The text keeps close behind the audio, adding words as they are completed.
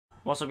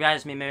What's up guys,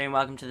 it's me Miri and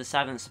welcome to the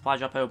 7th supply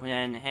drop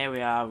opening. Here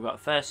we are, we've got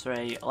the first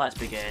three, let's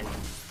begin.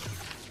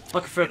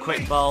 Looking for a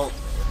quick bolt.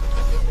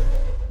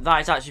 That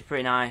is actually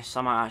pretty nice,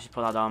 I might actually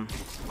put that on.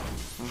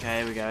 Okay,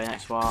 here we go,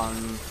 next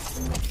one.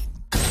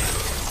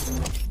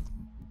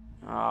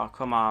 Oh,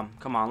 come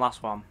on,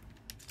 last one.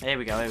 Here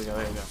we go.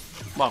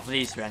 Well, for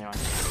these three anyway.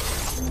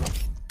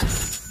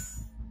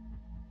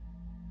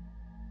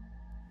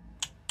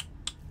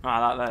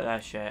 Alright,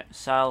 that shit.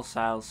 Sell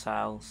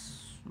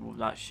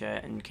that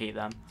shit and keep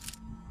them.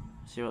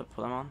 See what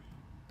put them on.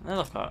 They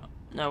look at.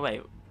 No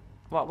wait.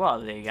 What are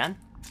they again?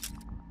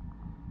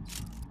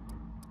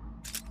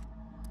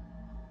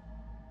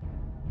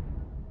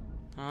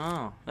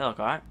 Oh, they look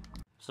alright.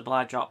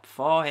 Supply drop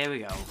 4, here we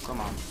go. Come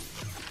on.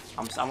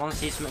 I want to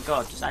see something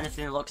good. Just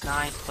anything that looks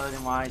nice,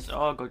 clothing wise.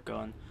 Oh, good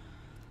gun.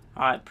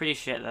 Alright, pretty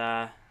shit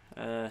there.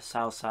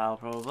 Sell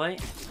probably.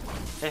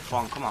 Fifth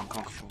one, come on.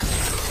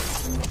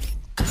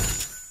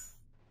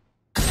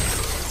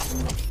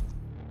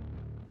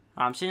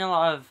 I'm seeing a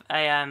lot of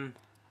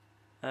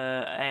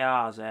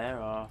ARs there,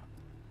 or...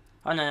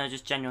 Oh no,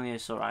 just genuinely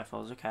assault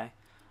rifles, okay.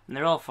 And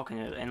they're all fucking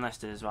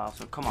enlisted as well,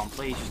 so come on,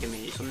 please just give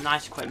me some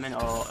nice equipment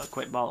or a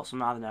quick bolt or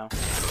something, I don't know.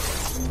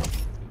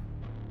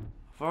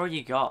 I've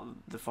already got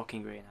the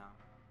fucking green now.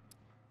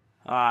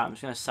 Alright, I'm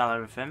just gonna sell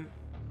everything.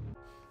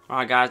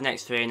 Alright guys,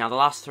 next three. Now the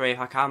last three, if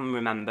I can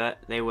remember,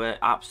 they were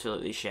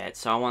absolutely shit.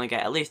 So I want to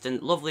get at least a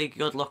lovely,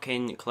 good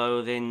looking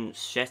clothing,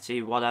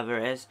 shitty, whatever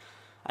it is.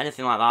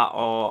 Anything like that,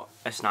 or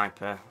a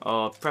sniper,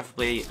 or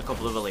preferably a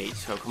couple of elites,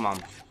 so come on.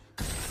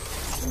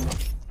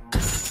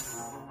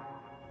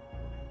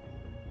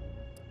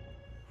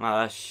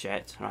 Well, that's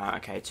shit. Right,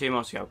 okay, 2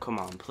 more to go, come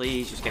on,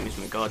 please just get me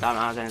something good. I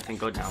haven't had anything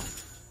good now,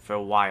 for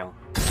a while.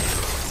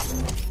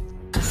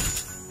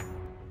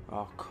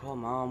 Oh,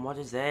 come on, what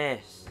is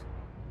this?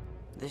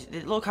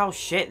 Look how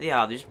shit they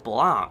are, they're just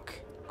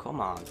black. Come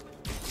on.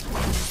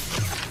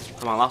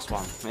 Come on, last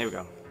one, here we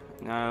go.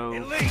 No.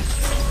 Elite.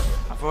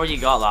 I've already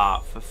got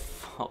that, for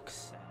fuck's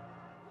sake.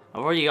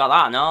 I've already got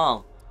that and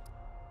all.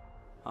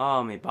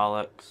 Oh, me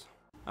bollocks.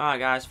 Alright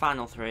guys,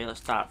 final three.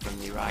 Let's start from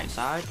the right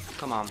side.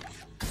 Come on.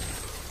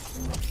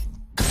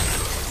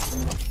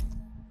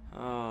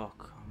 Oh,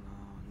 come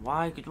on.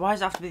 Why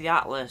does it have to be the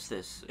Atlas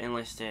that's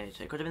enlisted?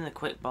 It could have been the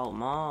Quick Bolt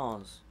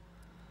Moors.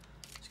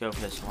 Let's go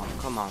for this one.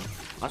 Come on.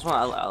 I just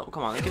want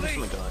come on, give me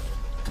something good.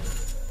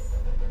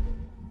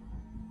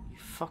 You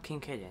fucking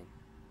kidding?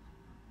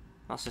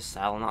 That's a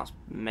cell, and that's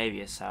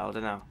maybe a cell, I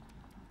don't know.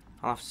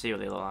 I'll have to see what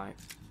they look like.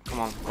 Come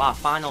on,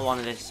 final one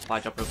of this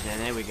supply drop opening,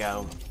 here we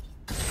go.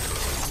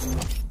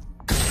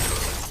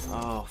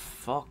 Oh,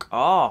 fuck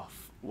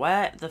off.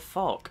 Where the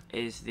fuck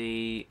is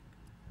the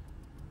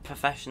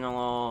professional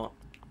or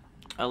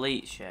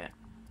elite shit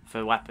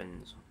for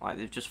weapons? Like,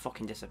 they've just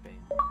fucking disappeared.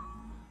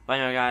 But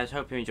anyway guys,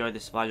 hope you enjoyed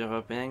this supply drop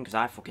opening, because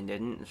I fucking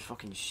didn't. It's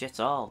fucking shit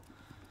all.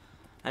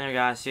 Anyway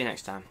guys, see you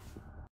next time.